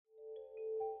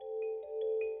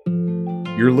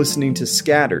You're listening to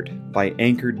Scattered by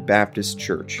Anchored Baptist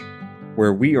Church,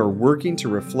 where we are working to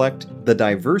reflect the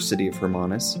diversity of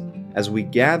Hermanus as we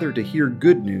gather to hear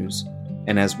good news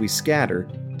and as we scatter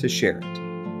to share it.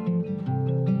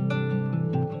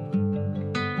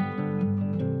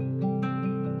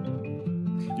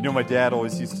 You know, my dad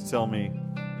always used to tell me,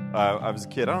 I was a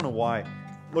kid, I don't know why.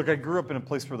 Look, I grew up in a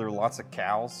place where there were lots of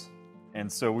cows,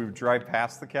 and so we would drive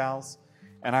past the cows,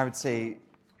 and I would say,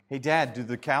 "Hey, Dad, do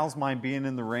the cows mind being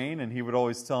in the rain?" And he would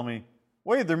always tell me,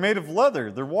 "Wait, they're made of leather.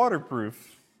 They're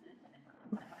waterproof."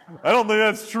 I don't think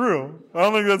that's true. I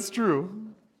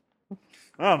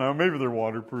don't know, maybe they're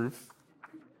waterproof.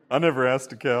 I never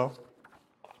asked a cow.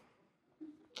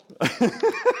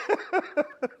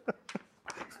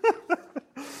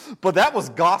 But that was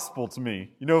gospel to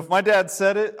me. You know, if my dad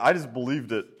said it, I just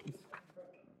believed it.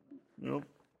 Yep.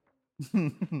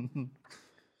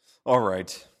 All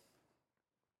right.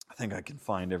 I think I can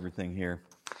find everything here.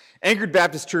 Anchored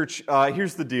Baptist Church,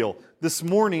 here's the deal. This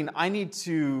morning, I need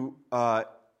to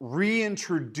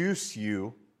reintroduce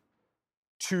you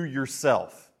to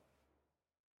yourself.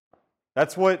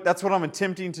 That's what I'm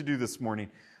attempting to do this morning.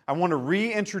 I want to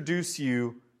reintroduce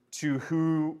you to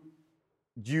who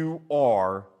you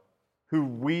are, who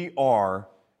we are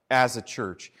as a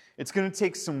church. It's going to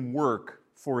take some work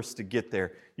for us to get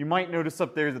there. You might notice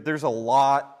up there that there's a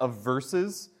lot of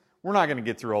verses. We're not going to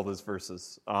get through all those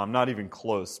verses, not even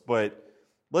close, but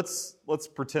let's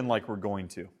pretend like we're going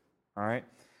to, all right?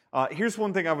 Here's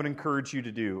one thing I would encourage you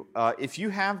to do. If you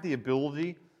have the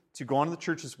ability to go onto the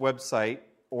church's website,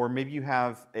 or maybe you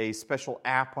have a special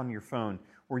app on your phone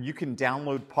where you can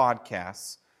download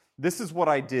podcasts, this is what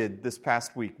I did this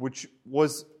past week, which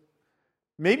was,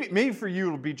 maybe for you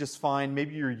it'll be just fine.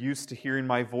 Maybe you're used to hearing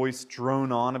my voice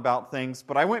drone on about things,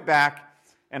 but I went back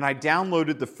and I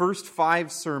downloaded the first 5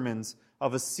 sermons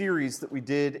of a series that we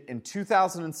did in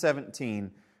 2017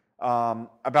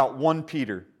 about 1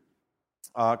 Peter,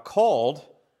 called,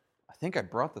 I think I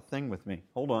brought the thing with me.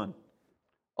 Hold on.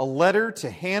 A Letter to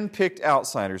Hand-Picked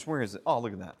Outsiders. Where is it? Oh,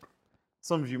 look at that.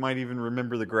 Some of you might even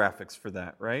remember the graphics for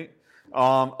that, right?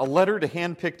 A Letter to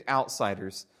Hand-Picked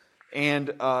Outsiders. And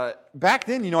back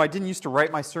then, you know, I didn't used to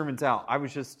write my sermons out. I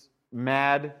was just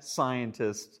mad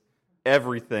scientist,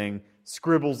 everything,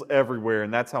 scribbles everywhere,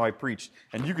 and that's how I preached.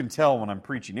 And you can tell when I'm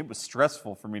preaching. It was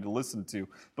stressful for me to listen to.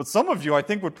 But some of you, I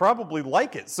think, would probably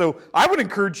like it. So I would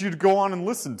encourage you to go on and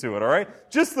listen to it, all right?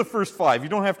 Just the first 5. You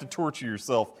don't have to torture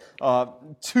yourself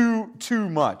too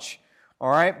much, all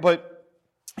right? But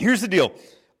here's the deal.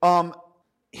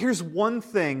 Here's one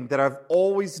thing that I've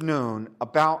always known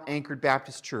about Anchored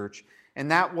Baptist Church,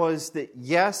 and that was that,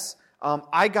 yes,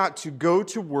 I got to go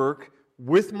to work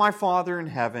with my Father in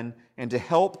heaven and to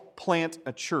help plant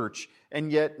a church,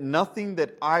 and yet nothing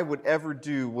that I would ever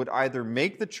do would either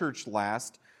make the church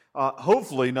last,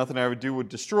 hopefully nothing I would do would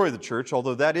destroy the church,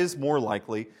 although that is more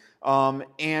likely,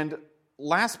 and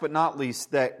last but not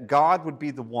least, that God would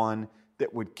be the one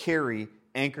that would carry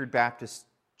Anchored Baptist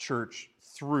Church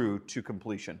through to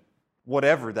completion,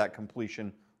 whatever that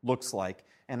completion looks like.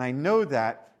 And I know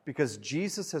that because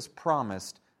Jesus has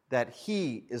promised that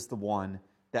He is the one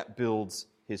that builds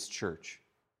His church,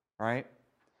 right?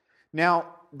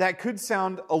 Now, that could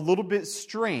sound a little bit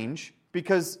strange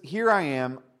because here I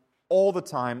am all the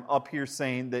time up here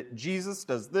saying that Jesus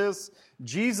does this,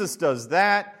 Jesus does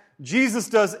that, Jesus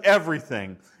does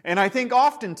everything. And I think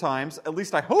oftentimes, at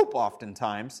least I hope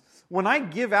oftentimes, when I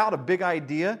give out a big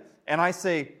idea and I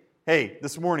say, hey,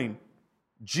 this morning,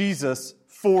 Jesus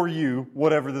for you,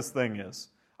 whatever this thing is,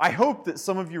 I hope that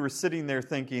some of you are sitting there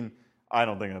thinking, I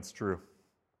don't think that's true.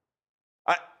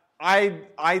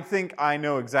 I think I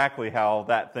know exactly how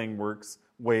that thing works,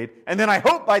 Wade. And then I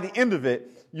hope by the end of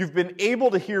it, you've been able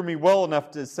to hear me well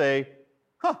enough to say,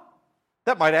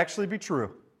 that might actually be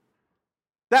true.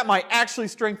 That might actually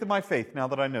strengthen my faith now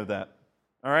that I know that.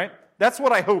 All right? That's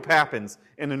what I hope happens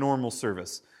in a normal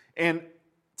service. And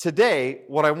today,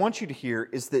 what I want you to hear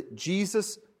is that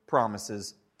Jesus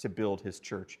promises to build His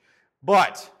church.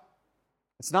 But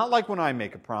it's not like when I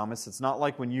make a promise. It's not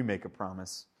like when you make a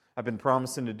promise. I've been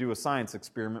promising to do a science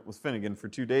experiment with Finnegan for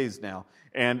 2 days now,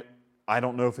 and I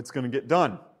don't know if it's going to get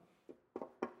done.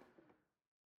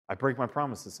 I break my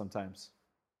promises sometimes.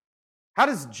 How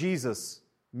does Jesus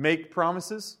make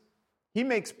promises? He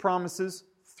makes promises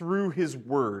through His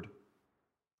Word,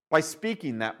 by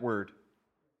speaking that Word.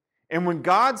 And when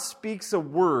God speaks a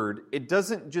word, it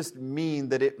doesn't just mean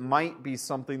that it might be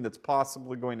something that's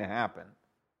possibly going to happen.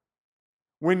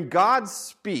 When God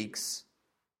speaks,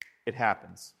 it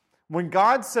happens. When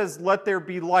God says, let there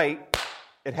be light,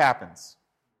 it happens.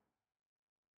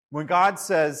 When God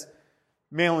says,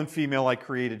 male and female, I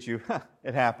created you,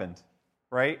 it happened,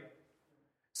 right?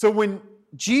 So when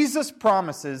Jesus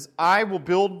promises, I will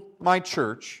build my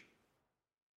church,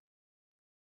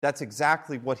 that's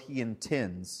exactly what he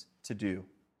intends to do,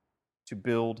 to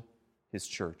build his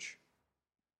church.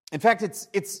 In fact,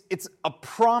 it's a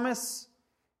promise.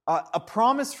 A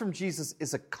promise from Jesus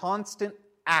is a constant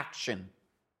action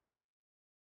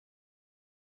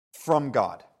from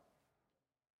God.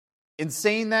 In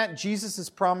saying that, Jesus is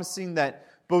promising that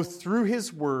both through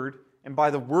his word and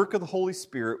by the work of the Holy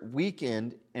Spirit, week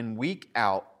in and week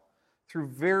out, through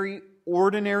very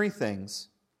ordinary things,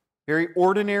 very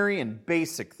ordinary and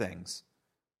basic things,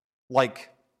 like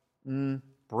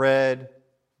bread,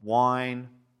 wine,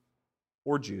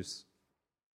 or juice,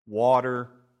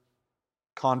 water,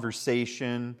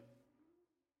 conversation,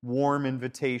 warm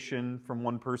invitation from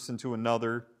one person to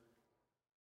another,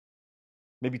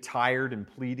 maybe tired and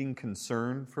pleading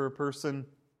concern for a person,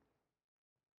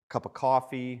 a cup of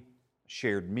coffee, a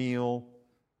shared meal,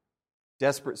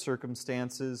 desperate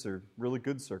circumstances or really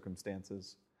good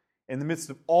circumstances. In the midst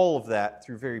of all of that,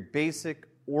 through very basic,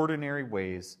 ordinary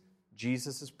ways,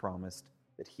 Jesus has promised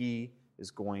that he is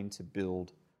going to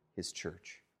build his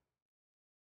church.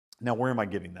 Now, where am I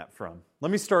getting that from?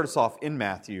 Let me start us off in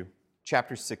Matthew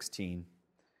chapter 16.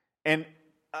 And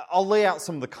I'll lay out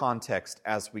some of the context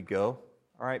as we go,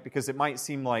 all right? Because it might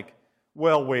seem like,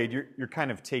 well, Wade, you're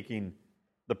kind of taking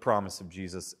the promise of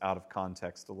Jesus out of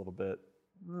context a little bit.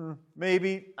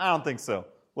 Maybe. I don't think so.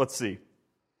 Let's see.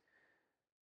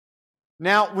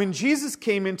 Now, when Jesus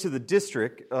came into the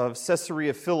district of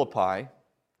Caesarea Philippi,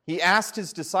 he asked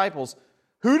his disciples,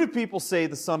 "Who do people say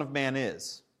the Son of Man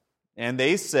is?" And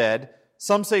they said,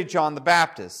 "Some say John the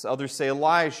Baptist, others say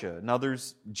Elijah, and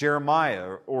others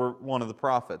Jeremiah or one of the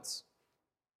prophets."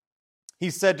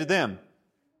 He said to them,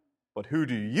 "But who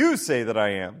do you say that I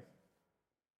am?"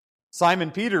 Simon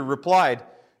Peter replied,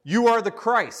 "You are the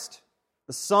Christ,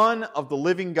 the Son of the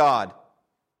living God."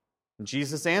 And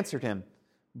Jesus answered him,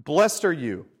 "Blessed are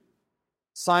you,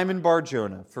 Simon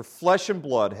Bar-Jonah, for flesh and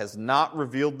blood has not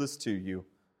revealed this to you,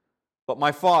 but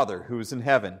my Father who is in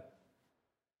heaven.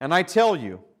 And I tell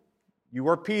you, you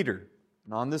are Peter,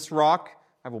 and on this rock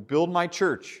I will build my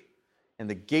church, and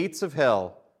the gates of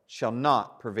hell shall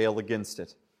not prevail against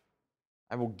it.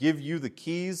 I will give you the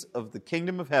keys of the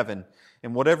kingdom of heaven,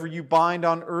 and whatever you bind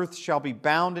on earth shall be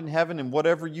bound in heaven, and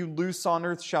whatever you loose on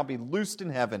earth shall be loosed in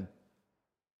heaven."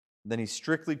 Then he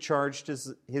strictly charged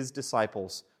his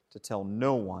disciples to tell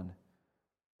no one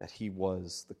that he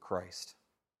was the Christ.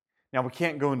 Now, we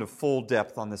can't go into full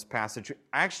depth on this passage.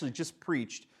 I actually just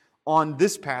preached on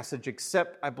this passage,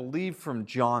 except I believe from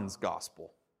John's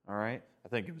Gospel. All right? I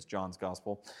think it was John's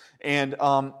Gospel. And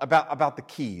about the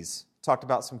keys. Talked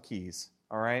about some keys.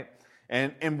 All right?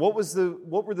 And what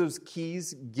were those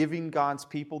keys giving God's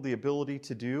people the ability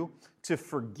to do? To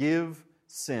forgive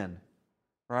sin.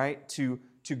 Right? To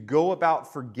go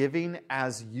about forgiving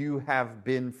as you have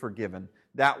been forgiven.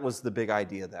 That was the big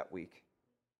idea that week.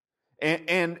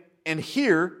 And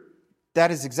here,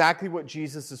 that is exactly what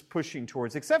Jesus is pushing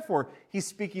towards, except for he's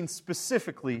speaking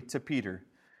specifically to Peter.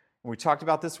 And we talked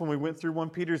about this when we went through 1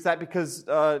 Peter. Is that because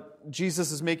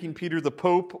Jesus is making Peter the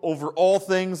Pope over all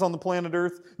things on the planet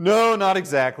Earth? No, not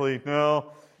exactly.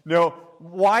 No.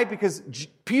 Why? Because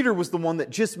Peter was the one that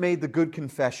just made the good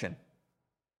confession.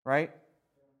 Right?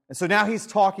 And so now he's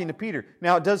talking to Peter.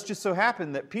 Now it does just so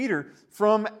happen that Peter,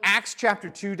 from Acts chapter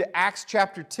 2 to Acts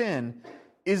chapter 10,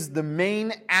 is the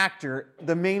main actor,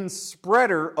 the main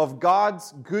spreader of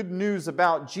God's good news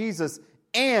about Jesus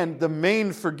and the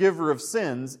main forgiver of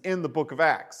sins in the book of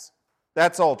Acts.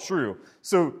 That's all true.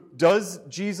 So does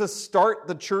Jesus start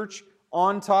the church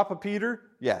on top of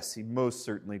Peter? Yes, he most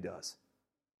certainly does.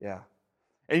 Yeah.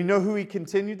 And you know who he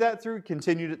continued that through? He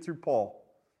continued it through Paul.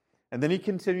 And then he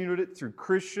continued it through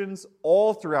Christians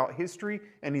all throughout history,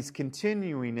 and he's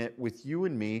continuing it with you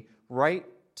and me right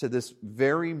to this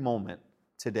very moment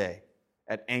today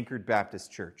at Anchored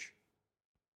Baptist Church.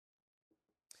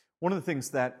 One of the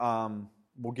things that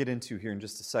we'll get into here in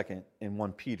just a second in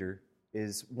 1 Peter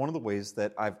is one of the ways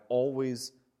that I've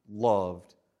always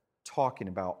loved talking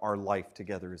about our life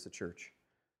together as a church.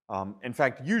 In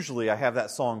fact, usually I have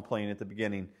that song playing at the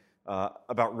beginning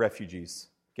about refugees.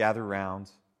 Gather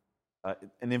round.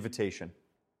 An invitation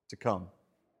to come.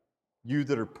 You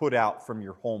that are put out from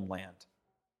your homeland.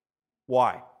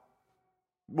 Why?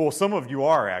 Well, some of you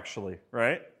are actually,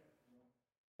 right?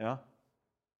 Yeah?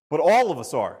 But all of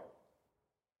us are.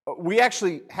 We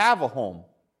actually have a home.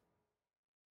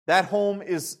 That home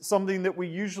is something that we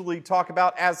usually talk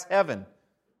about as heaven.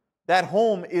 That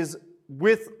home is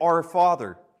with our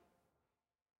Father.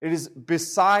 It is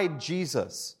beside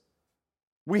Jesus.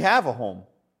 We have a home.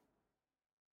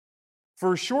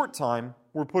 For a short time,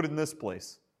 we're put in this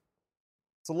place.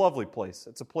 It's a lovely place.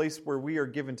 It's a place where we are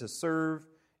given to serve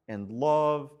and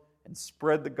love and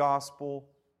spread the gospel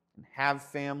and have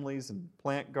families and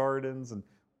plant gardens and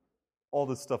all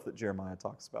this stuff that Jeremiah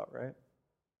talks about, right?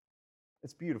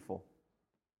 It's beautiful.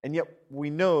 And yet we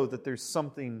know that there's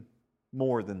something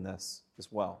more than this as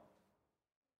well.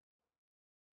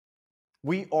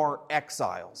 We are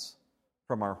exiles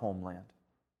from our homeland.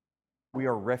 We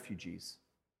are refugees.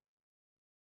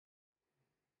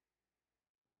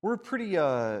 We're a pretty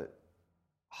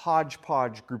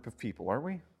hodgepodge group of people, aren't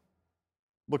we?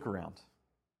 Look around.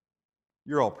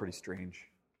 You're all pretty strange.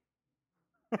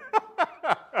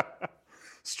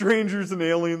 Strangers and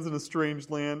aliens in a strange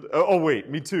land. Oh, wait,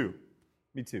 me too.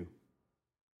 Me too.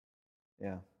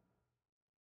 Yeah.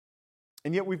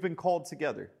 And yet we've been called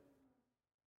together.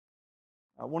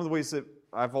 One of the ways that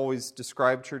I've always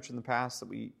described church in the past, that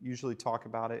we usually talk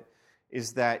about it,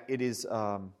 is that it is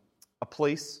a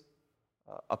place,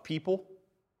 a people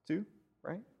too,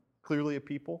 right? Clearly a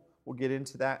people. We'll get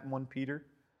into that in 1 Peter.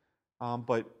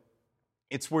 But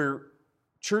it's where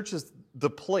church is the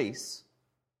place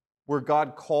where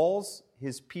God calls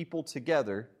His people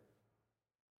together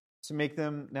to make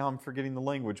them, now I'm forgetting the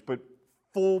language, but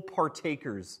full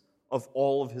partakers of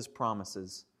all of His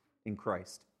promises in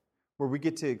Christ, where we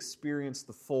get to experience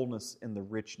the fullness and the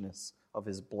richness of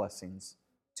His blessings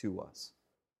to us.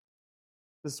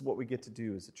 This is what we get to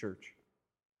do as a church.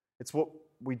 It's what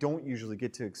we don't usually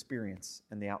get to experience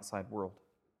in the outside world.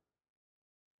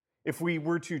 If we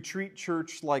were to treat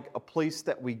church like a place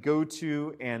that we go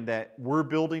to and that we're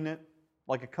building it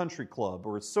like a country club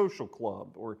or a social club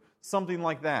or something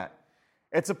like that,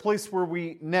 it's a place where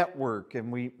we network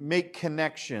and we make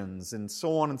connections and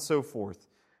so on and so forth.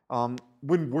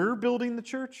 When we're building the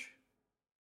church,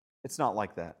 it's not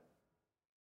like that.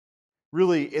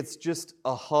 Really, it's just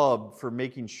a hub for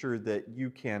making sure that you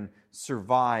can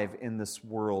survive in this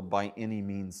world by any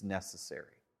means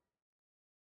necessary.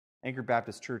 Anchor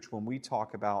Baptist Church, when we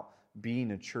talk about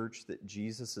being a church that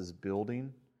Jesus is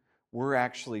building, we're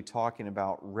actually talking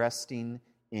about resting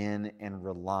in and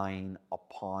relying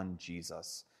upon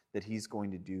Jesus, that He's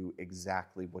going to do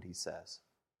exactly what He says.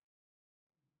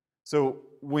 So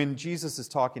when Jesus is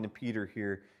talking to Peter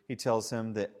here, He tells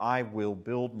him that I will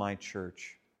build my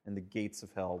church and the gates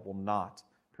of hell will not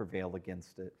prevail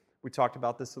against it. We talked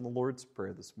about this in the Lord's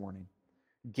Prayer this morning.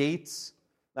 Gates,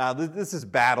 this is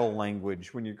battle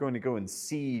language when you're going to go and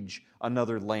siege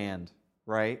another land,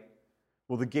 right?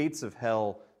 Well, the gates of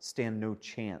hell stand no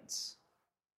chance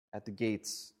at the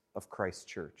gates of Christ's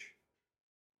church,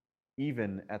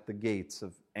 even at the gates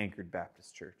of Anchored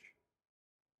Baptist Church.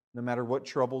 No matter what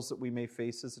troubles that we may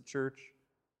face as a church,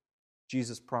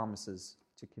 Jesus promises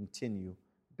to continue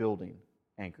building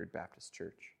Anchored Baptist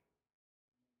Church.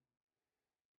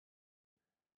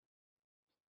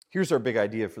 Here's our big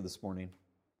idea for this morning.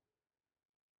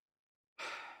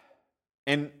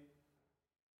 And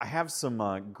I have some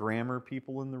grammar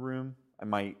people in the room. I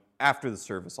might, after the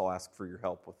service, I'll ask for your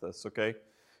help with this, okay?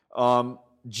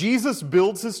 Jesus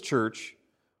builds His church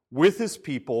with His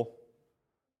people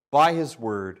by His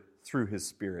Word through His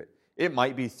Spirit. It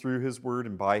might be through His Word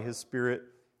and by His Spirit.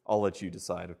 I'll let you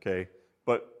decide, okay?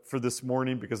 But for this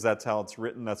morning, because that's how it's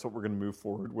written, that's what we're going to move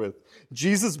forward with.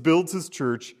 Jesus builds His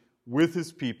church with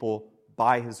His people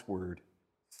by His Word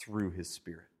through His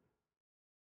Spirit.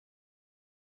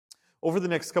 Over the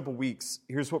next couple weeks,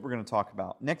 here's what we're going to talk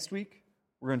about. Next week,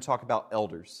 we're going to talk about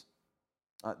elders.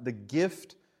 The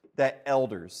gift that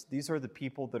elders, these are the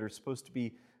people that are supposed to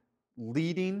be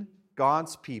leading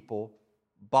God's people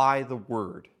by the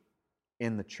Word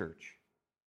in the church.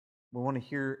 We want to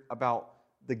hear about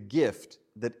the gift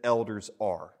that elders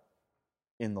are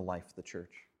in the life of the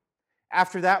church.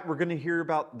 After that, we're going to hear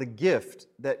about the gift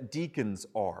that deacons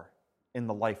are in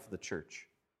the life of the church.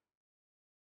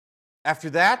 After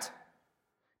that,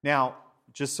 now,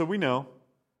 just so we know,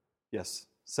 yes,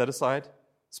 set aside.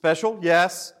 Special,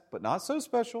 yes, but not so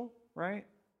special, right?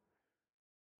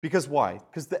 Because why?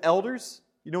 Because the elders,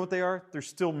 you know what they are? They're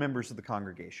still members of the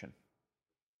congregation.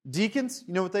 Deacons,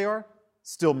 you know what they are?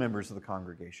 Still members of the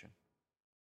congregation.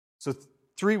 So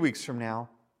 3 weeks from now,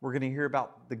 we're going to hear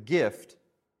about the gift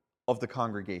of the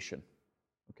congregation,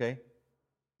 okay?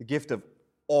 The gift of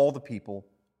all the people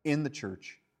in the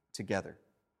church together.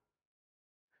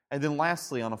 And then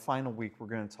lastly, on a final week, we're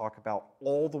going to talk about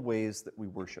all the ways that we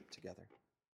worship together.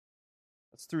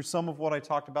 That's through some of what I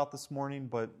talked about this morning,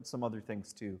 but some other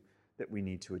things too that we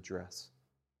need to address.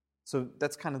 So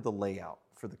that's kind of the layout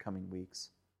for the coming weeks.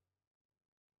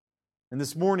 And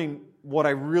this morning, what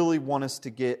I really want us to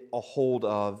get a hold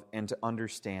of and to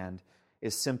understand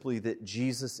is simply that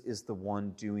Jesus is the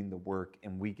one doing the work,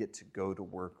 and we get to go to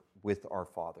work with our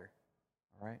Father.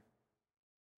 All right?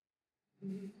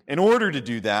 In order to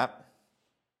do that,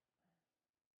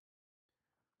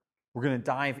 we're going to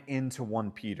dive into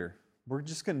 1 Peter. We're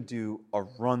just going to do a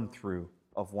run-through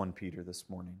of 1 Peter this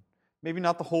morning. Maybe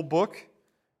not the whole book,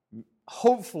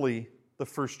 hopefully the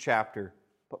first chapter,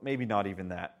 but maybe not even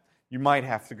that. You might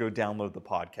have to go download the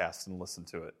podcast and listen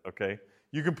to it, okay?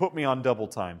 You can put me on double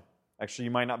time. Actually,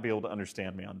 you might not be able to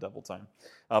understand me on double time,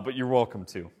 but you're welcome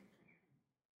to.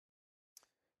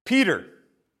 Peter,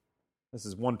 this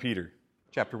is 1 Peter,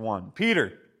 chapter 1.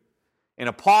 Peter, an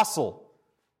apostle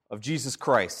of Jesus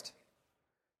Christ,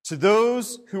 to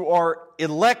those who are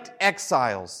elect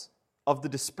exiles of the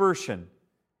dispersion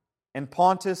in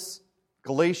Pontus,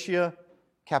 Galatia,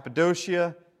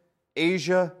 Cappadocia,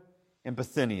 Asia, and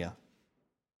Bithynia.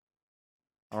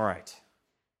 All right.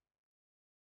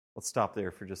 Let's stop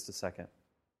there for just a second.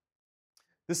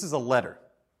 This is a letter.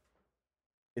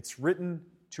 It's written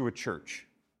to a church.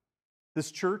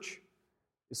 This church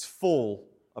is full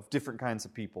of different kinds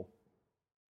of people.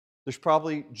 There's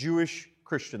probably Jewish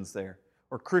Christians there,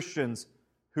 or Christians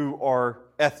who are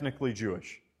ethnically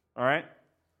Jewish. All right?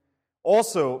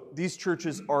 Also, these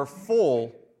churches are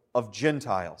full of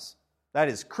Gentiles. That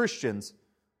is, Christians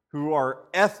who are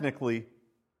ethnically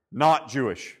not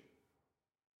Jewish.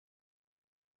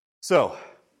 So,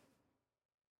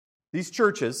 these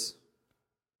churches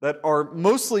that are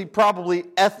mostly probably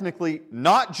ethnically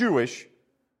not Jewish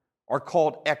are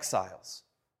called exiles.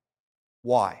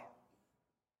 Why?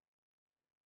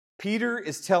 Peter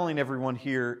is telling everyone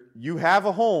here, you have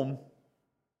a home,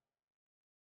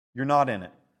 you're not in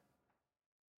it.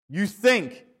 You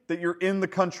think that you're in the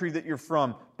country that you're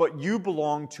from, but you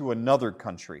belong to another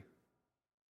country.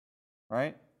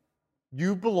 Right?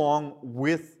 You belong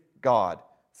with God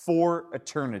for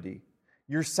eternity.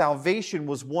 Your salvation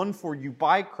was won for you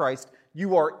by Christ.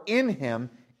 You are in Him,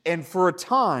 and for a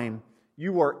time,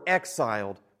 you are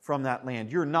exiled from that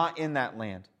land. You're not in that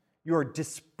land. You are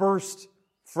dispersed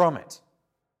from it.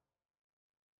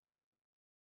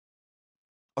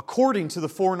 According to the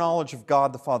foreknowledge of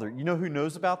God the Father. You know who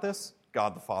knows about this?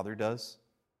 God the Father does.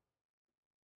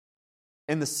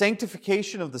 And the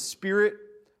sanctification of the Spirit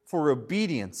for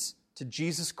obedience to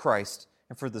Jesus Christ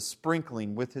and for the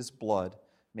sprinkling with His blood,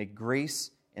 may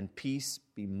grace and peace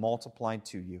be multiplied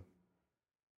to you.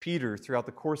 Peter, throughout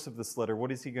the course of this letter,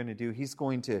 what is he going to do? He's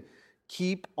going to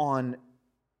keep on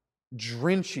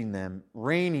drenching them,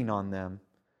 raining on them,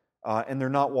 and they're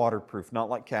not waterproof, not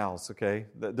like cows, okay?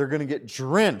 They're going to get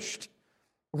drenched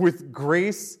with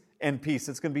grace and peace.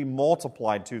 It's going to be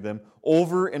multiplied to them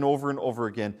over and over and over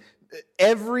again.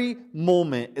 Every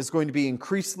moment is going to be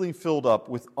increasingly filled up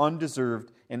with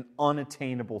undeserved and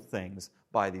unattainable things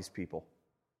by these people.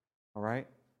 All right?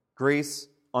 Grace,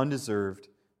 undeserved,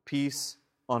 peace,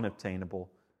 unobtainable.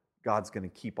 God's going to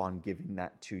keep on giving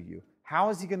that to you. How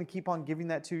is He going to keep on giving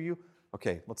that to you?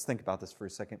 Okay, let's think about this for a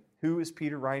second. Who is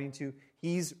Peter writing to?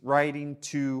 He's writing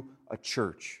to a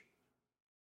church.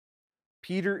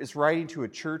 Peter is writing to a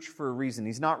church for a reason.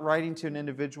 He's not writing to an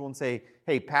individual and say,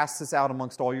 hey, pass this out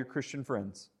amongst all your Christian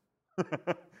friends.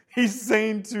 He's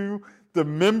saying to the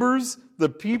members, the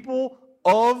people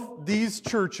of these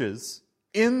churches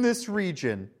in this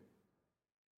region,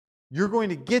 you're going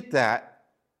to get that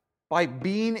by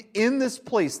being in this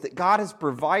place that God has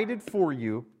provided for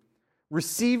you,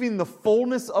 receiving the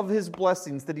fullness of His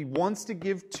blessings that He wants to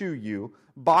give to you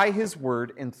by His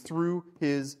Word and through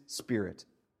His Spirit.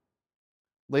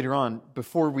 Later on,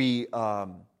 before we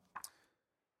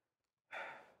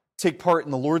take part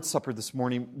in the Lord's Supper this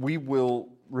morning, we will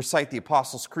recite the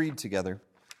Apostles' Creed together.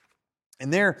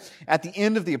 And there, at the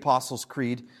end of the Apostles'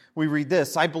 Creed, we read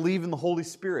this: I believe in the Holy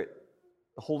Spirit,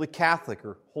 the Holy Catholic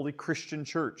or Holy Christian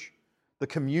Church, the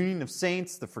communion of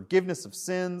saints, the forgiveness of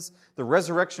sins, the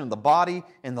resurrection of the body,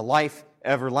 and the life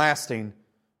everlasting.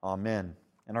 Amen.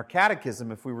 And our catechism,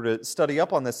 if we were to study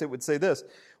up on this, it would say this: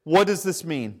 what does this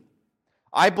mean?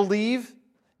 I believe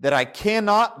that I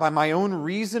cannot, by my own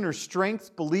reason or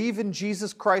strength, believe in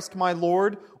Jesus Christ my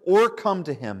Lord or come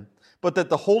to Him, but that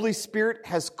the Holy Spirit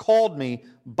has called me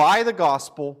by the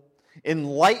gospel,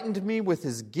 enlightened me with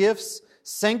His gifts,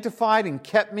 sanctified and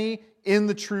kept me in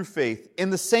the true faith. In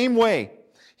the same way,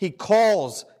 He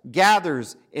calls,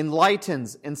 gathers,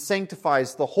 enlightens, and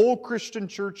sanctifies the whole Christian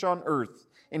church on earth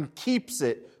and keeps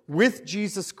it with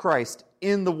Jesus Christ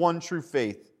in the one true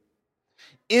faith.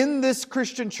 In this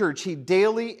Christian church, He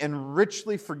daily and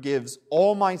richly forgives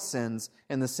all my sins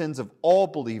and the sins of all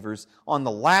believers. On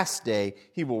the last day,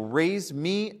 He will raise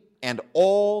me and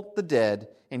all the dead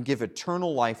and give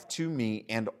eternal life to me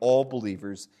and all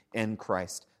believers in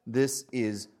Christ. This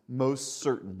is most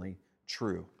certainly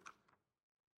true.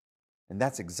 And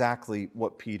that's exactly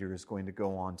what Peter is going to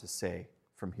go on to say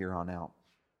from here on out.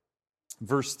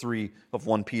 Verse 3 of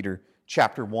 1 Peter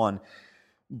chapter 1.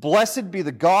 Blessed be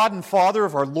the God and Father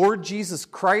of our Lord Jesus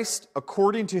Christ.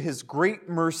 According to His great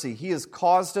mercy, He has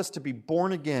caused us to be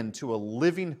born again to a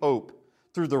living hope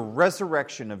through the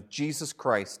resurrection of Jesus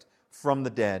Christ from the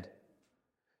dead,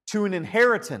 to an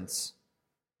inheritance.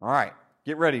 All right,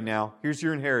 get ready now. Here's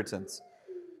your inheritance.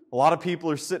 A lot of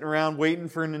people are sitting around waiting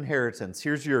for an inheritance.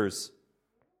 Here's yours.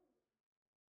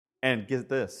 And get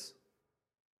this.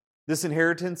 This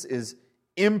inheritance is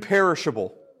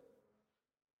imperishable.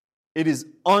 It is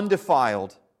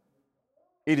undefiled.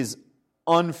 It is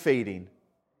unfading.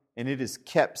 And it is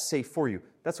kept safe for you.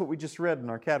 That's what we just read in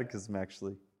our catechism,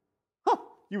 actually. Huh,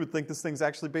 you would think this thing's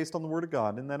actually based on the Word of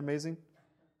God. Isn't that amazing?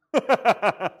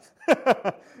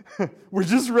 We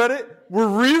just read it. We're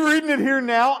rereading it here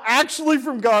now, actually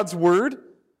from God's Word.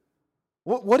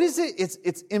 What is it?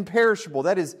 It's imperishable.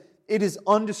 That is, it is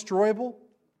undestroyable.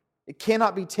 It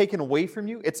cannot be taken away from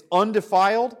you. It's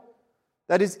undefiled.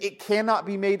 That is, it cannot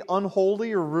be made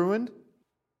unholy or ruined.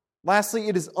 Lastly,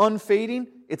 it is unfading.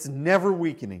 It's never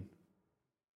weakening.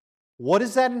 What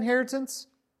is that inheritance?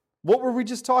 What were we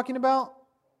just talking about?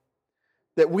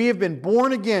 That we have been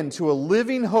born again to a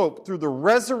living hope through the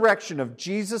resurrection of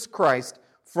Jesus Christ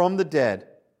from the dead.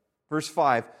 Verse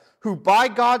 5, who by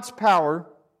God's power,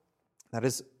 that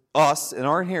is us and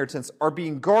our inheritance, are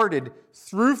being guarded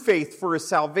through faith for a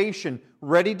salvation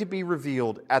ready to be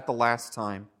revealed at the last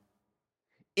time.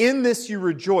 In this you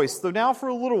rejoice, though now for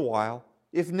a little while,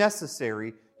 if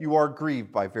necessary, you are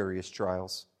grieved by various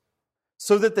trials,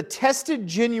 so that the tested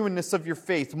genuineness of your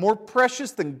faith, more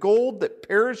precious than gold that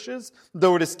perishes,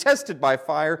 though it is tested by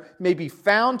fire, may be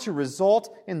found to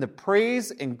result in the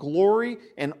praise and glory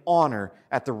and honor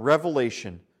at the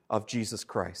revelation of Jesus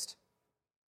Christ.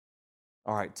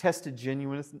 All right, tested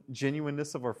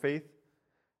genuineness of our faith.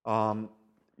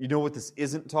 You know what this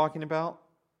isn't talking about?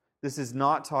 This is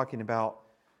not talking about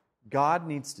God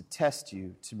needs to test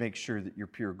you to make sure that you're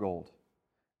pure gold.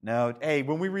 Now, hey,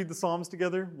 when we read the Psalms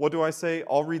together, what do I say?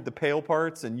 I'll read the pale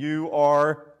parts and you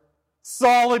are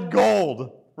solid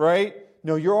gold, right?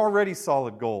 No, you're already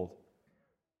solid gold.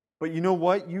 But you know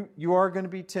what? You are going to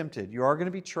be tempted. You are going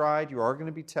to be tried. You are going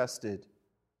to be tested.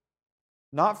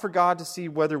 Not for God to see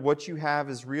whether what you have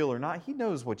is real or not. He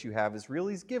knows what you have is real.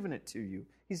 He's given it to you.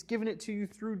 He's given it to you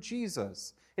through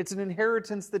Jesus. It's an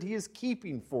inheritance that He is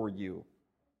keeping for you.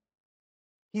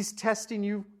 He's testing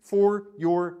you for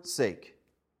your sake.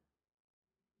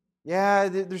 Yeah,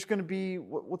 there's going to be,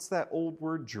 what's that old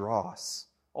word? Dross.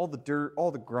 All the dirt,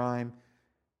 all the grime.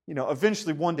 You know,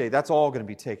 eventually one day that's all going to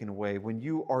be taken away when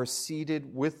you are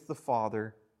seated with the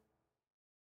Father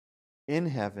in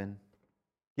heaven,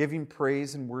 giving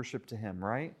praise and worship to Him,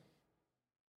 right?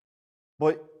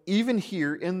 But even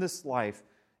here in this life,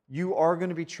 you are going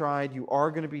to be tried, you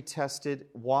are going to be tested.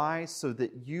 Why? So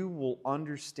that you will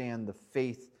understand the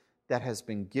faith that has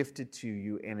been gifted to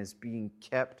you and is being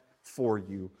kept for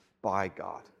you by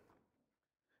God.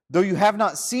 Though you have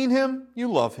not seen Him,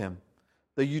 you love Him.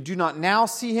 Though you do not now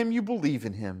see Him, you believe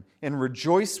in Him and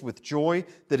rejoice with joy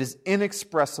that is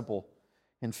inexpressible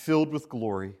and filled with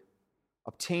glory,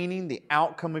 obtaining the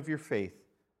outcome of your faith,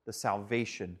 the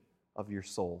salvation of your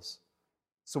souls.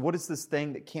 So what is this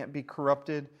thing that can't be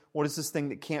corrupted? What is this thing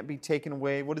that can't be taken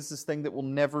away? What is this thing that will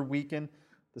never weaken?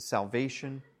 The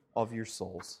salvation of your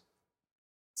souls.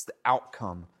 It's the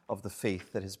outcome of the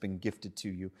faith that has been gifted to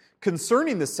you.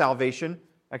 Concerning this salvation,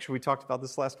 actually we talked about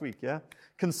this last week, yeah?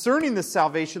 Concerning this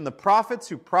salvation, the prophets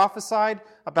who prophesied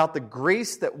about the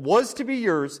grace that was to be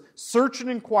yours, searched and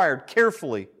inquired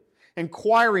carefully,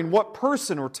 inquiring what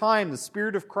person or time the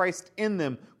Spirit of Christ in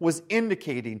them was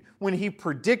indicating when He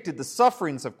predicted the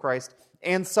sufferings of Christ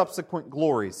and subsequent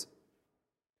glories.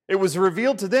 It was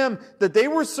revealed to them that they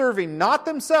were serving not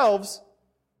themselves,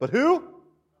 but who?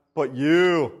 But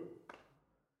you.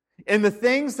 And the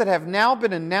things that have now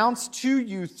been announced to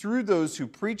you through those who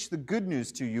preach the good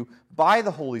news to you by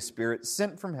the Holy Spirit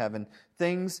sent from heaven,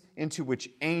 things into which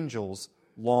angels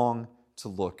long to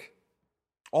look.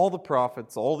 All the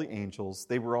prophets, all the angels,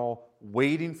 they were all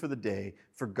waiting for the day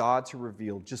for God to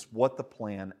reveal just what the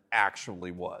plan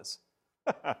actually was.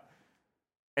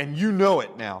 And you know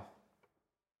it now.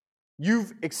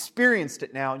 You've experienced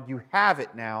it now. You have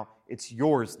it now. It's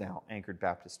yours now, Anchored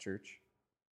Baptist Church.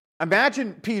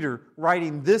 Imagine Peter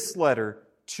writing this letter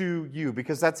to you,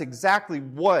 because that's exactly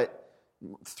what,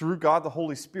 through God the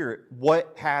Holy Spirit,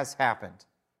 what has happened.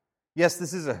 Yes,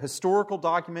 this is a historical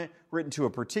document written to a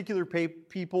particular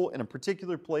people in a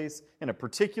particular place in a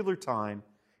particular time,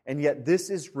 and yet this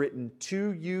is written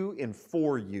to you and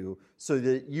for you so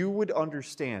that you would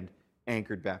understand,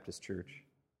 Anchored Baptist Church,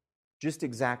 just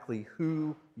exactly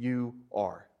who you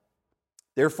are.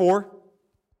 Therefore,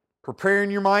 preparing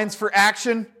your minds for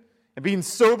action and being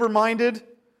sober-minded.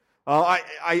 I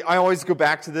always go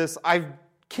back to this. I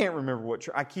can't remember what,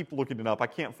 I keep looking it up. I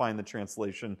can't find the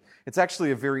translation. It's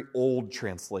actually a very old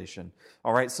translation.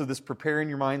 All right, so this preparing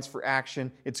your minds for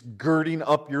action, it's girding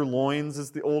up your loins is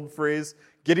the old phrase.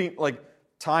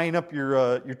 Tying up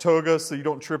your toga so you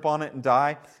don't trip on it and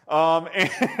die.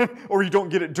 Or you don't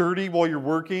get it dirty while you're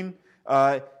working.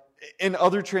 In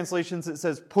other translations, it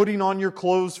says putting on your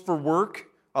clothes for work.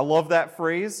 I love that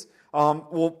phrase.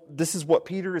 This is what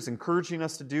Peter is encouraging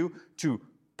us to do, to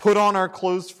put on our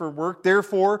clothes for work.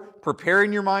 Therefore,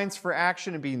 preparing your minds for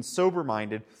action and being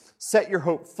sober-minded, set your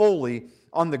hope fully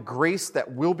on the grace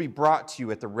that will be brought to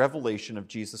you at the revelation of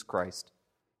Jesus Christ.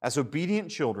 As obedient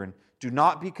children, do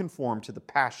not be conformed to the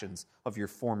passions of your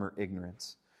former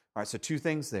ignorance. All right, so two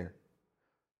things there.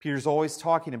 Peter's always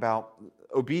talking about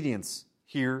obedience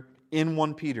here in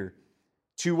 1 Peter.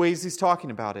 Two ways he's talking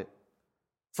about it.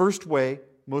 First way,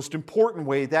 most important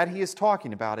way that he is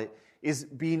talking about it, is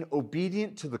being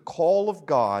obedient to the call of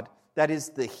God, that is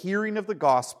the hearing of the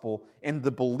gospel and the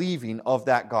believing of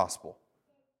that gospel.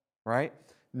 Right?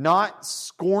 Not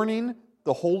scorning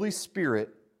the Holy Spirit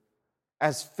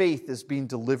as faith is being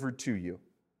delivered to you.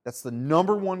 That's the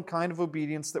number one kind of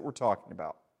obedience that we're talking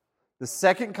about. The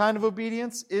second kind of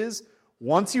obedience is,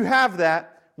 once you have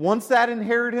that, once that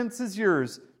inheritance is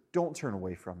yours, don't turn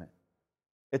away from it.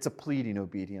 It's a pleading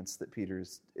obedience that Peter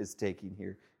is taking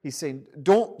here. He's saying,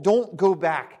 don't go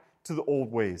back to the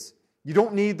old ways. You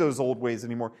don't need those old ways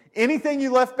anymore. Anything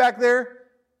you left back there,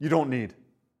 you don't need.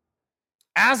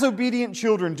 As obedient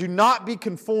children, do not be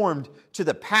conformed to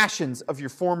the passions of your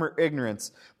former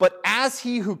ignorance, but as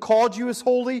He who called you is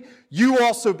holy, you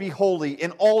also be holy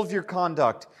in all of your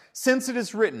conduct, since it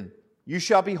is written, you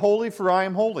shall be holy, for I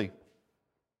am holy.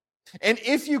 And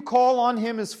if you call on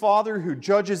Him as Father who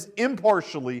judges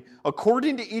impartially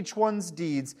according to each one's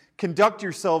deeds, conduct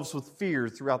yourselves with fear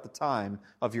throughout the time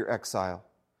of your exile,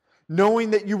 knowing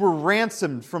that you were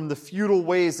ransomed from the futile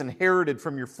ways inherited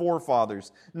from your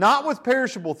forefathers, not with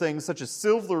perishable things such as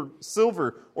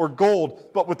silver or gold,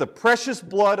 but with the precious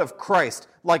blood of Christ,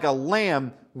 like a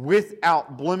lamb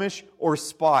without blemish or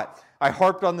spot. I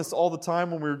harped on this all the time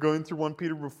when we were going through 1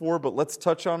 Peter before, but let's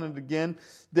touch on it again.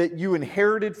 That you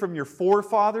inherited from your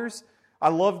forefathers. I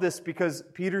love this because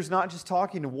Peter's not just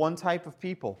talking to one type of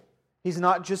people. He's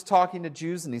not just talking to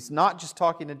Jews, and he's not just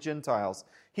talking to Gentiles.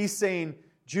 He's saying,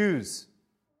 Jews,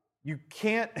 you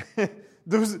can't,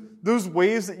 those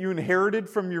ways that you inherited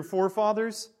from your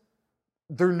forefathers,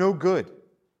 they're no good.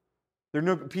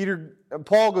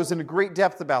 Paul goes into great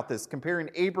depth about this, comparing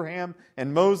Abraham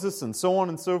and Moses and so on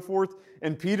and so forth.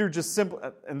 And Peter just simply,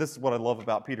 and this is what I love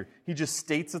about Peter, he just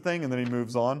states a thing and then he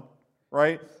moves on,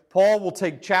 right? Paul will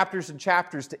take chapters and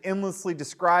chapters to endlessly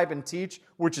describe and teach,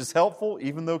 which is helpful,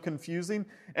 even though confusing.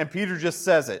 And Peter just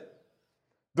says it.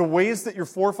 The ways that your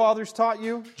forefathers taught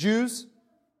you, Jews,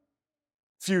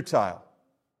 futile.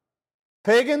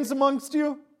 Pagans amongst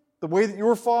you, the way that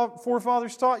your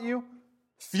forefathers taught you,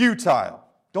 futile.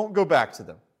 Don't go back to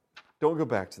them. Don't go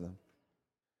back to them.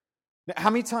 Now, how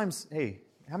many times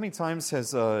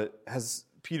has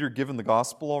Peter given the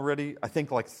gospel already? I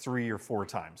think like 3 or 4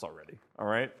 times already. All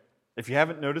right? If you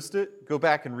haven't noticed it, go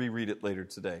back and reread it later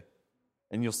today,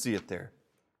 and you'll see it there.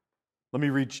 Let me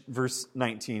read verse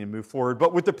 19 and move forward.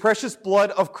 But with the precious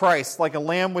blood of Christ, like a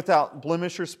lamb without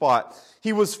blemish or spot,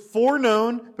 He was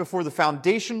foreknown before the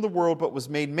foundation of the world, but was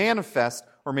made manifest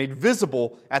or made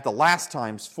visible at the last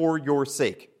times for your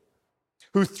sake,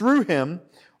 who through Him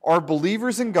are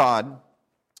believers in God.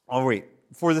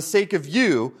 For the sake of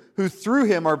you, who through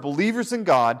Him are believers in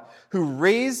God, who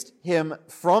raised Him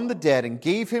from the dead and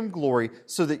gave Him glory,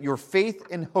 so that your faith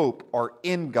and hope are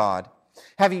in God.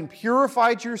 Having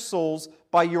purified your souls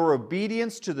by your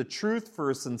obedience to the truth for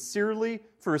a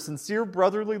sincere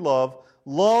brotherly love,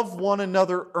 love one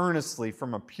another earnestly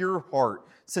from a pure heart,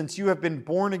 since you have been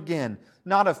born again,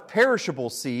 not of perishable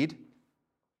seed,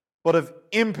 but of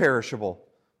imperishable,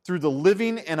 through the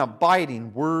living and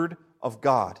abiding Word of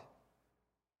God.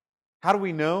 How do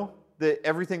we know that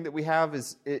everything that we have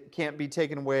it can't be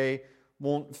taken away,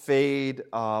 won't fade,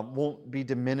 won't be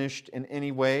diminished in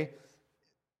any way?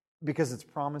 Because it's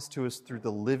promised to us through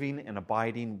the living and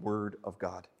abiding Word of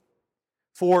God.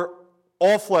 For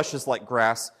all flesh is like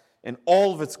grass, in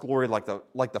all of its glory like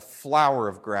the flower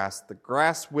of grass. The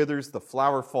grass withers, the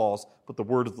flower falls, but the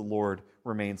word of the Lord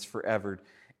remains forever.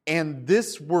 And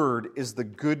this word is the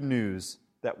good news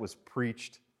that was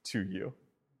preached to you.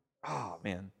 Oh,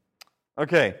 man.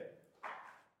 Okay.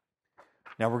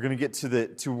 Now we're going to get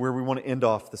to where we want to end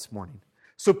off this morning.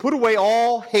 So put away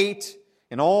all hate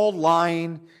and all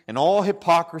lying and all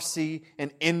hypocrisy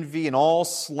and envy and all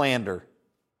slander.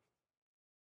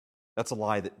 That's a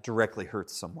lie that directly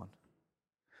hurts someone.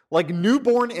 Like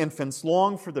newborn infants,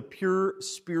 long for the pure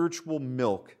spiritual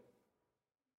milk,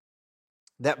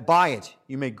 that by it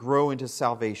you may grow into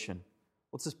salvation.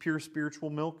 What's this pure spiritual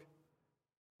milk?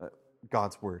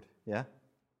 God's Word, yeah?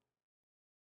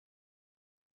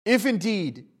 If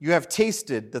indeed you have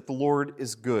tasted that the Lord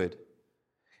is good,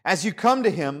 as you come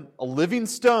to Him, a living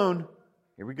stone,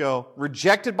 here we go,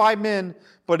 rejected by men,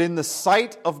 but in the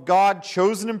sight of God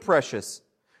chosen and precious,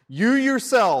 you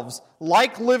yourselves,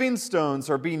 like living stones,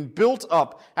 are being built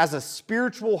up as a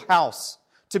spiritual house,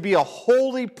 to be a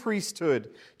holy priesthood,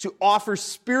 to offer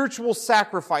spiritual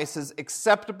sacrifices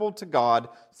acceptable to God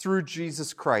through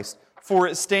Jesus Christ. For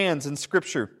it stands in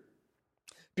Scripture,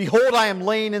 Behold, I am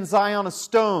laying in Zion a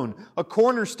stone, a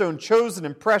cornerstone chosen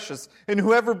and precious, and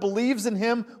whoever believes in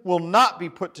Him will not be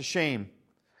put to shame.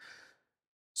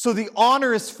 So the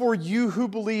honor is for you who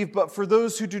believe, but for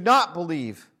those who do not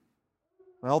believe,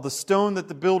 well, the stone that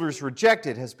the builders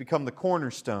rejected has become the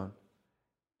cornerstone,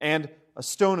 and a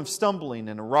stone of stumbling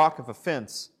and a rock of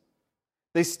offense.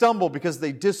 They stumble because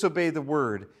they disobey the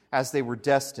word, as they were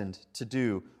destined to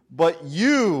do. But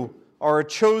you are a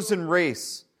chosen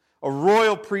race, a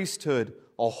royal priesthood,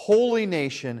 a holy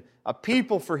nation, a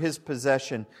people for His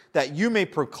possession, that you may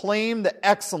proclaim the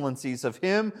excellencies of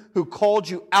Him who called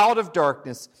you out of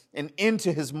darkness and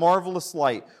into His marvelous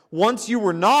light. Once you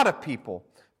were not a people,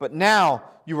 but now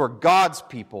you are God's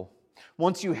people.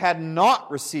 Once you had not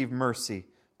received mercy,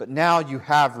 but now you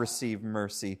have received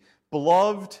mercy.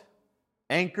 Beloved,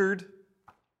 anchored,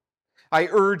 I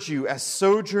urge you as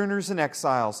sojourners and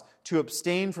exiles to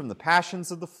abstain from the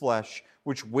passions of the flesh,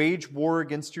 which wage war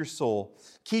against your soul.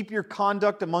 Keep your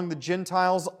conduct among the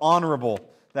Gentiles honorable,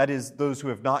 that is, those who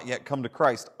have not yet come to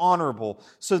Christ, honorable,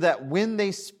 so that when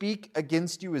they speak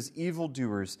against you as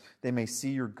evildoers, they may see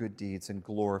your good deeds and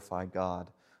glorify God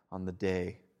on the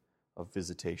day of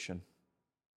visitation.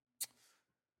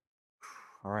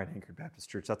 All right, Anchored Baptist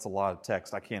Church, that's a lot of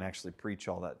text. I can't actually preach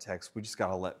all that text. We just got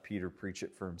to let Peter preach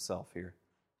it for himself here.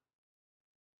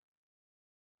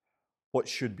 What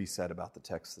should be said about the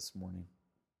text this morning?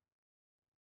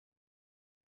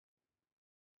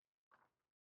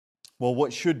 Well,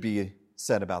 what should be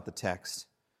said about the text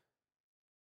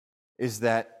is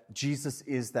that Jesus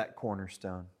is that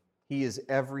cornerstone. He is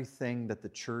everything that the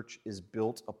church is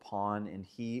built upon, and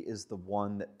He is the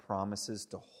one that promises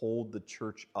to hold the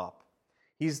church up.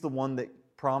 He's the one that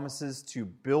promises to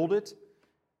build it,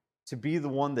 to be the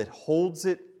one that holds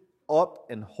it up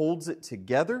and holds it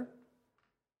together.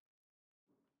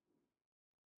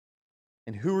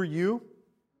 And who are you?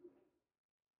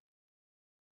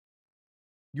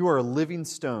 You are a living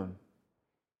stone,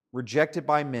 rejected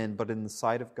by men, but in the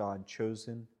sight of God,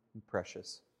 chosen and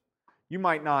precious. You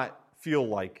might not feel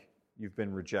like you've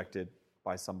been rejected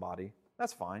by somebody.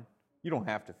 That's fine. You don't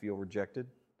have to feel rejected.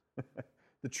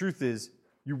 The truth is,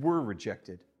 you were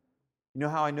rejected. You know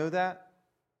how I know that?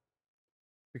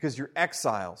 Because you're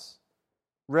exiles,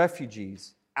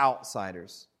 refugees,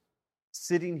 outsiders,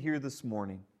 sitting here this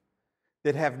morning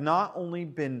that have not only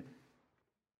been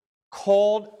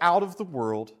called out of the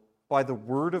world by the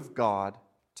Word of God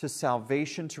to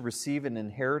salvation, to receive an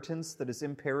inheritance that is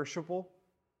imperishable,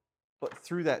 but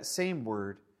through that same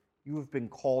Word, you have been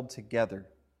called together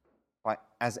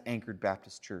as Anchored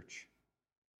Baptist Church.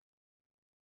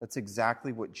 That's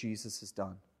exactly what Jesus has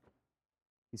done.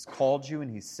 He's called you and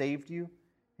He's saved you,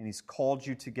 and He's called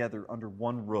you together under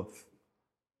one roof.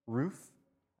 Roof?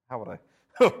 How would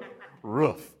I?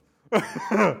 Roof.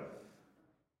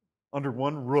 Under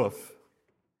one roof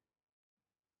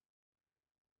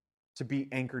to be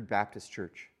Anchored Baptist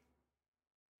Church.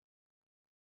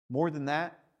 More than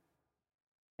that,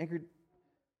 Anchored,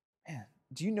 man,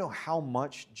 do you know how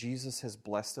much Jesus has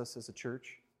blessed us as a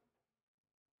church?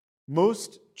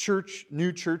 Most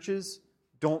new churches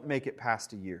don't make it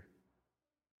past a year.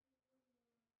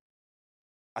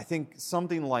 I think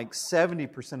something like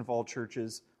 70% of all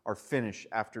churches are finished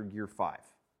after year 5.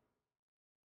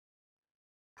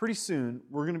 Pretty soon,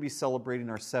 we're going to be celebrating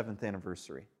our 7th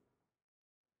anniversary.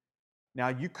 Now,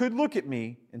 you could look at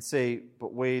me and say,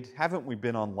 but Wade, haven't we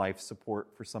been on life support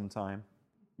for some time?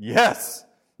 Yes,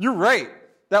 you're right.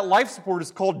 That life support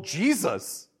is called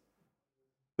Jesus.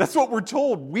 That's what we're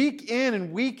told week in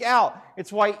and week out.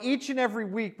 It's why each and every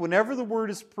week, whenever the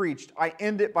word is preached, I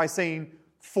end it by saying,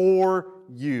 for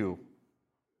you.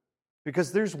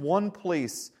 Because there's one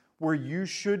place where you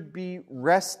should be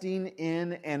resting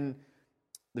in, and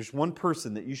there's one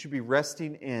person that you should be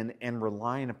resting in and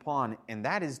relying upon, and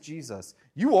that is Jesus.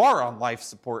 You are on life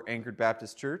support, Anchored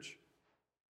Baptist Church.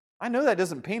 I know that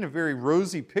doesn't paint a very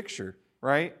rosy picture,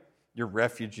 right? You're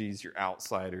refugees, you're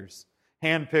outsiders,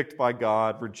 handpicked by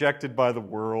God, rejected by the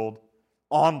world,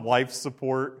 on life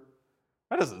support.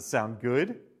 That doesn't sound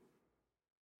good.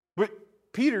 But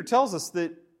Peter tells us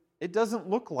that it doesn't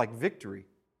look like victory.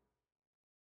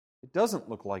 It doesn't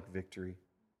look like victory.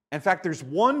 In fact, there's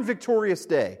one victorious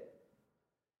day,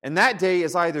 and that day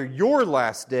is either your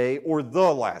last day or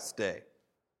the last day.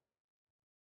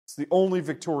 It's the only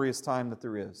victorious time that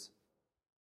there is.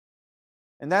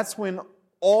 And that's when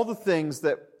all the things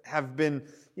that have been,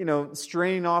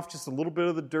 straining off just a little bit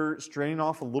of the dirt, straining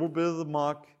off a little bit of the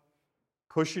muck,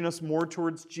 pushing us more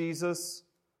towards Jesus,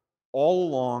 all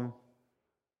along,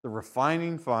 the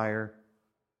refining fire.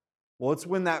 Well, it's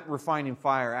when that refining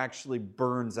fire actually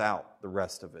burns out the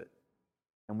rest of it,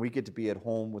 and we get to be at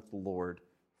home with the Lord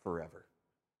forever.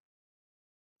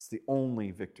 It's the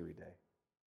only victory day.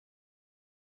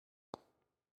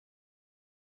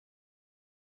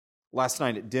 Last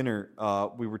night at dinner,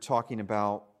 we were talking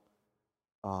about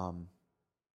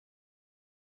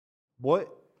what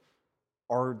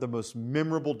are the most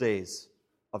memorable days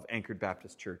of Anchored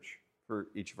Baptist Church for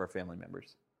each of our family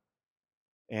members.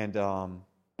 And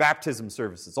baptism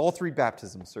services, all 3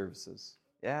 baptism services.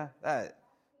 Yeah,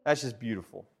 that's just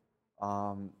beautiful.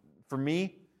 For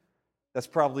me, that's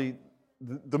probably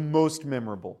the most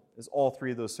memorable, is all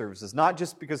 3 of those services. Not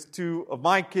just because 2 of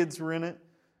my kids were in it,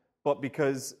 but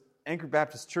because Anchored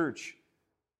Baptist Church,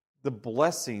 the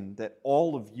blessing that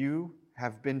all of you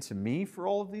have been to me for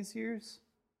all of these years,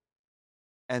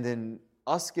 and then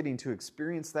us getting to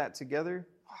experience that together,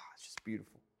 it's just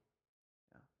beautiful.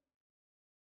 Yeah.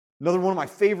 Another one of my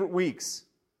favorite weeks,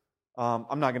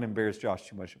 I'm not going to embarrass Josh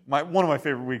too much. One of my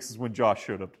favorite weeks is when Josh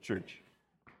showed up to church.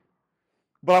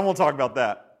 But I won't talk about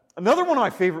that. Another one of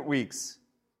my favorite weeks,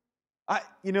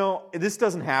 this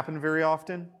doesn't happen very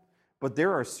often, but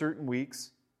there are certain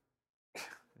weeks,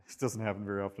 this doesn't happen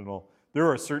very often at all,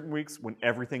 there are certain weeks when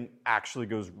everything actually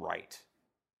goes right.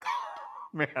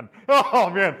 Man.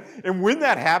 And when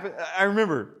that happened, I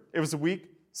remember, it was a week,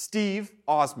 Steve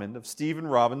Osmond of Steve and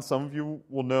Robin, some of you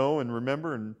will know and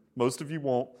remember, and most of you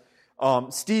won't.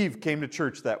 Steve came to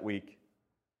church that week.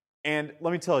 And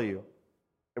let me tell you,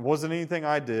 it wasn't anything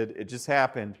I did, it just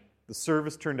happened. The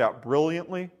service turned out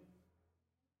brilliantly.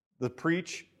 The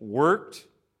preach worked.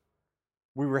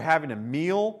 We were having a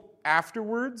meal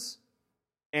afterwards.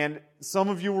 And some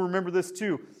of you will remember this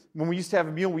too. When we used to have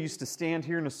a meal, we used to stand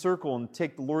here in a circle and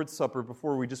take the Lord's Supper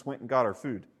before we just went and got our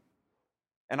food.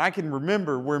 And I can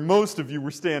remember where most of you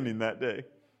were standing that day.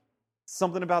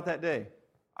 Something about that day.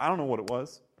 I don't know what it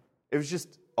was. It was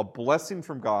just a blessing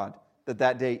from God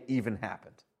that day even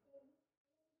happened.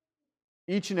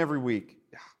 Each and every week.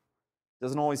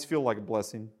 Doesn't always feel like a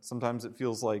blessing. Sometimes it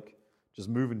feels like just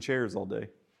moving chairs all day,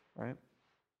 right?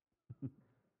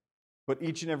 But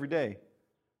each and every day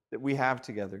that we have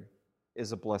together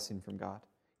is a blessing from God.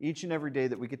 Each and every day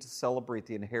that we get to celebrate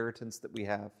the inheritance that we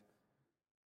have,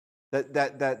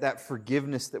 that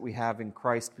forgiveness that we have in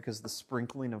Christ because of the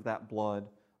sprinkling of that blood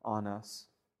on us.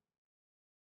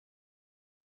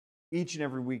 Each and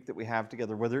every week that we have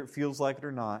together, whether it feels like it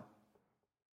or not,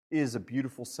 is a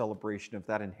beautiful celebration of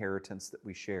that inheritance that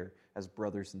we share as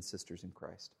brothers and sisters in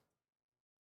Christ.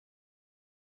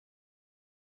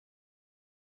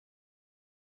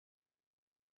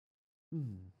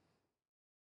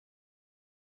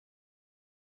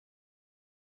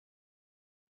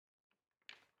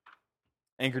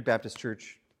 Anchored Baptist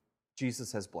Church,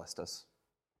 Jesus has blessed us.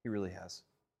 He really has.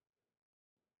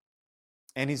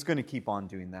 And He's going to keep on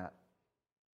doing that.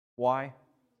 Why?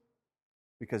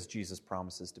 Because Jesus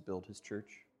promises to build His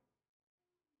church.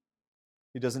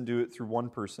 He doesn't do it through one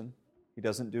person. He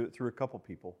doesn't do it through a couple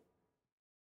people.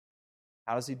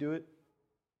 How does He do it?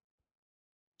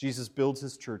 Jesus builds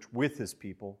His church with His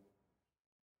people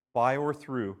by or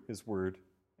through His Word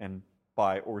and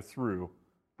by or through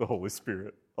the Holy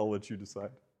Spirit. I'll let you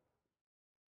decide.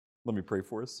 Let me pray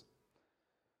for us.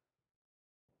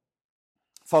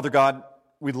 Father God,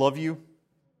 we love You.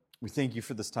 We thank You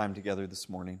for this time together this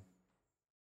morning.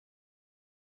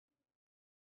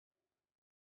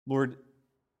 Lord,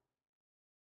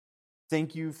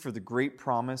 thank You for the great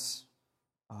promise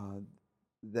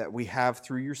that we have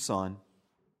through Your Son,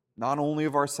 not only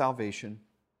of our salvation,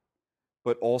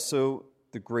 but also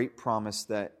the great promise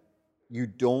that you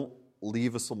don't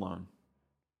leave us alone.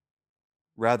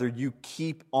 Rather, you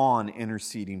keep on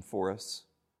interceding for us.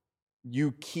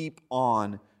 You keep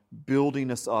on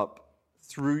building us up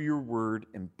through your word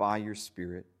and by your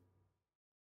Spirit.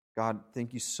 God,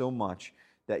 thank you so much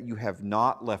that you have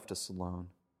not left us alone,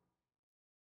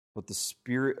 but the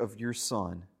Spirit of your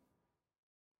Son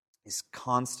is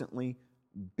constantly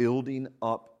building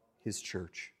up his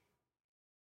church.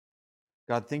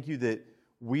 God, thank you that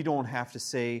we don't have to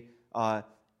say,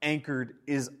 anchored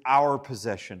is our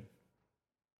possession.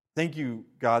 Thank you,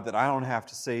 God, that I don't have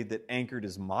to say that anchored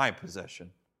is my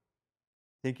possession.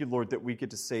 Thank you, Lord, that we get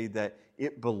to say that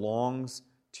it belongs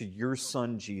to your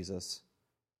Son, Jesus,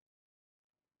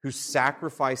 who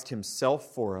sacrificed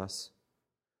himself for us,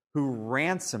 who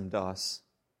ransomed us,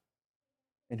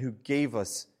 and who gave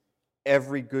us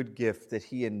every good gift that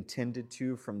he intended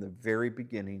to from the very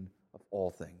beginning of all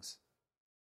things.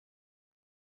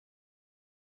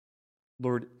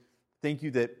 Lord, thank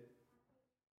you that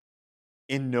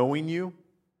in knowing you,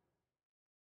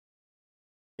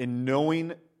 in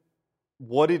knowing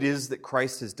what it is that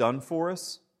Christ has done for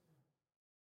us,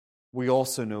 we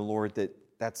also know, Lord, that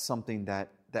that's something that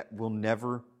will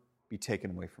never be taken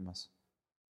away from us.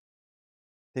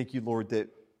 Thank you, Lord, that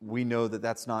we know that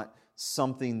that's not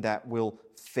something that will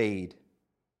fade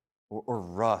or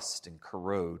rust and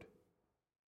corrode.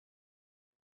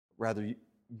 Rather,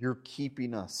 you're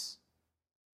keeping us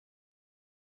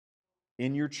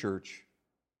in your church,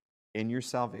 in your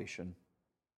salvation.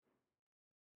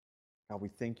 God, we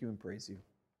thank you and praise you.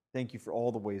 Thank you for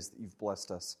all the ways that you've blessed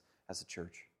us as a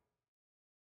church.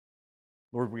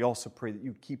 Lord, we also pray that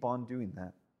you keep on doing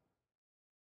that.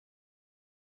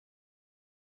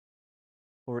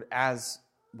 Lord, as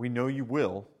we know you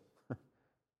will,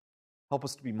 help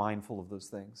us to be mindful of those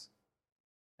things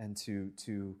and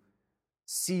to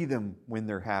see them when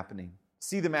they're happening,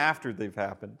 see them after they've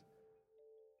happened,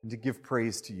 and to give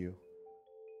praise to you.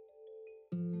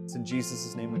 It's in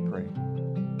Jesus' name we pray.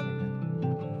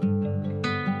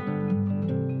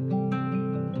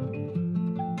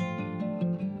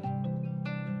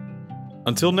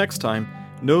 Until next time,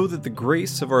 know that the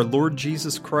grace of our Lord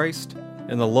Jesus Christ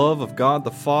and the love of God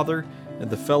the Father and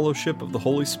the fellowship of the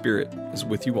Holy Spirit is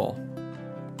with you all.